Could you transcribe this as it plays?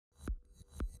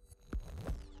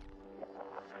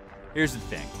Here's the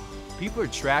thing, people are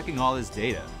tracking all this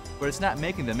data, but it's not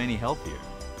making them any healthier.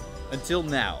 Until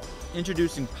now,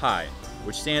 introducing PAI,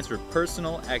 which stands for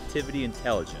Personal Activity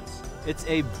Intelligence. It's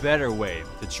a better way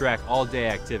to track all-day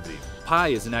activity. PAI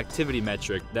is an activity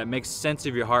metric that makes sense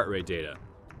of your heart rate data,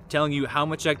 telling you how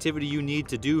much activity you need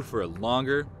to do for a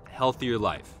longer, healthier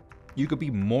life. You could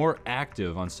be more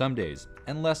active on some days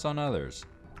and less on others.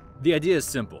 The idea is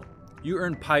simple. You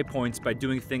earn PAI points by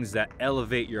doing things that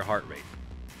elevate your heart rate,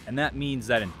 and that means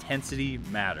that intensity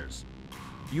matters.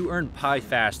 You earn PAI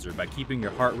faster by keeping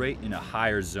your heart rate in a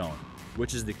higher zone,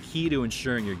 which is the key to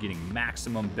ensuring you're getting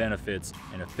maximum benefits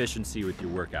and efficiency with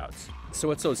your workouts. So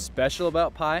what's so special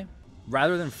about PAI?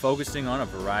 Rather than focusing on a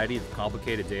variety of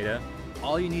complicated data,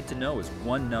 all you need to know is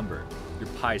one number, your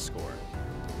PAI score.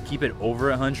 Keep it over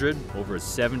 100 over a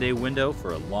 7-day window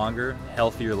for a longer,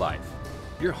 healthier life.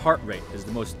 Your heart rate is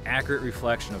the most accurate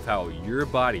reflection of how your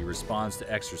body responds to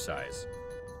exercise.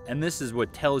 And this is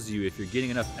what tells you if you're getting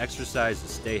enough exercise to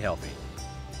stay healthy.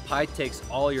 PAI takes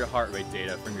all your heart rate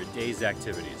data from your day's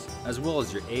activities, as well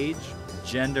as your age,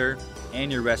 gender,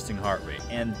 and your resting heart rate,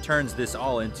 and turns this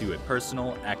all into a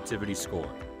personal activity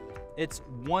score. It's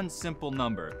one simple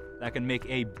number that can make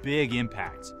a big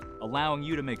impact, allowing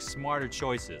you to make smarter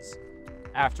choices.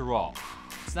 After all,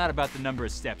 it's not about the number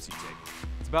of steps you take,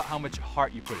 it's about how much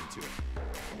heart you put into it.